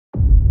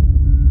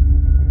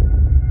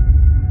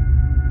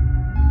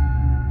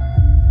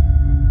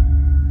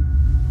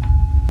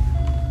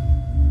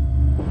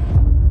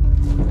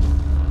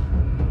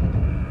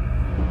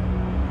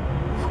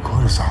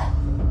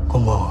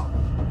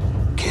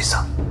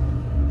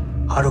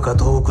はるか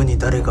遠くに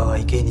誰かが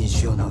池に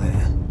石を投げ、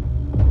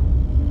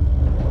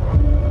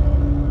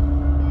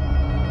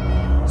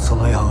そ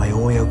の矢が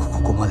ようやく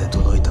ここまで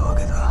届いたわ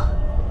けだ。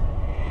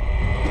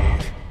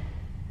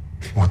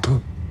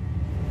音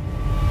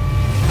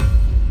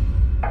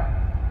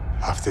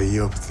After a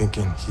year of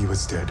thinking he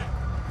was dead,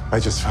 I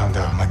just found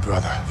out my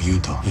brother,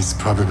 Yuto, is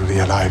probably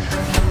alive.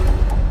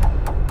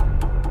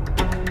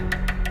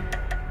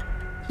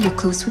 You're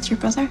close with your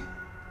brother?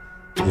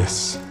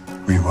 Yes,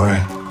 we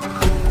were.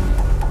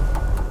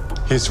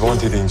 He's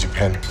wanted in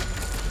Japan.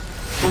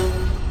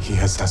 He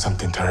has done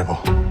something terrible.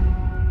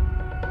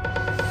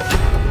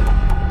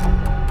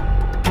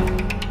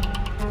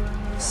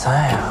 So,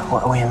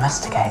 what are we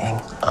investigating?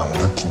 I'm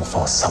looking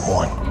for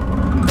someone.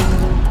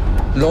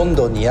 ロン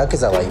ドンにヤク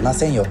ザはいま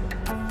せんよ。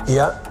い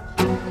や、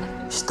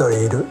一人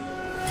いる。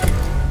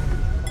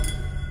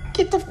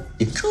Get the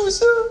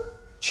yakuza.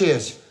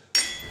 Cheers.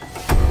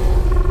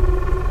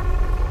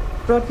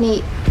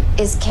 Rodney,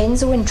 is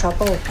Kenzo in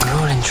trouble?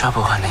 We're all in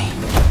trouble, honey.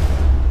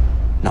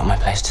 Not my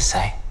place to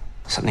say.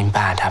 Something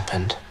bad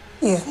happened.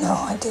 You have no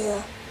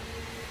idea.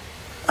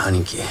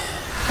 兄貴。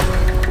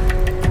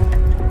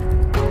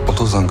お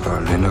父さんから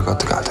連絡あっ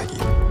たから、滝。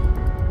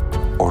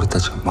俺た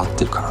ちが待っ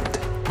てるからって。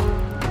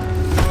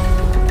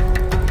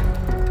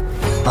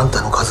あん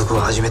たの家族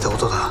が始めたこ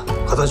とだ。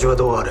形は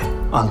どうあれ、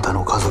あんた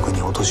の家族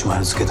に落とし前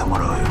をつけても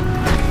らうよ。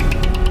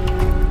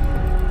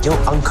Your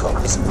uncle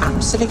is an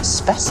absolute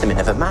specimen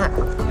of a man.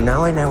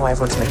 Now I know why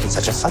everyone's making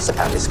such a fuss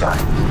about this guy.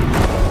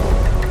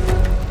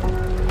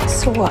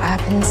 So what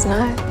happens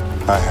now?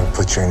 I have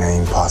put you in an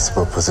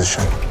impossible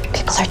position.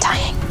 People are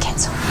dying,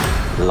 Kenzo.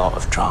 A lot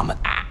of drama.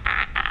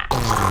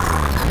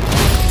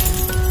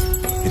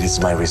 It is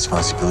my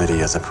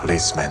responsibility as a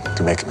policeman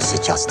to make Mr.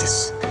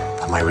 Justice,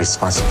 but my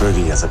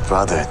responsibility as a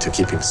brother to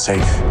keep him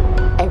safe.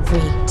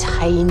 Every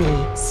tiny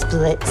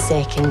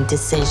split-second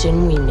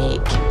decision we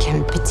make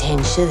can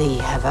potentially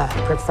have a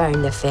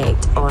profound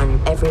effect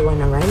on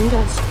everyone around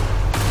us.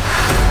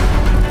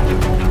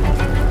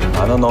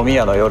 あの飲み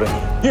屋の夜に。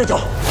ユウト、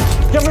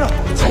やめろ。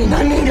一体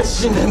何人が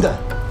死んでんだ。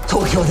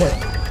東京で、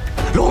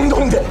ロン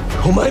ドンで、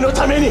お前の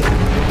ために。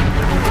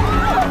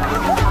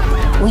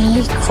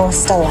We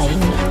crossed a line.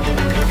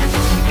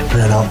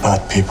 We're not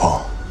bad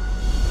people.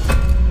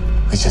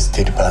 We just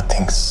did bad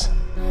things.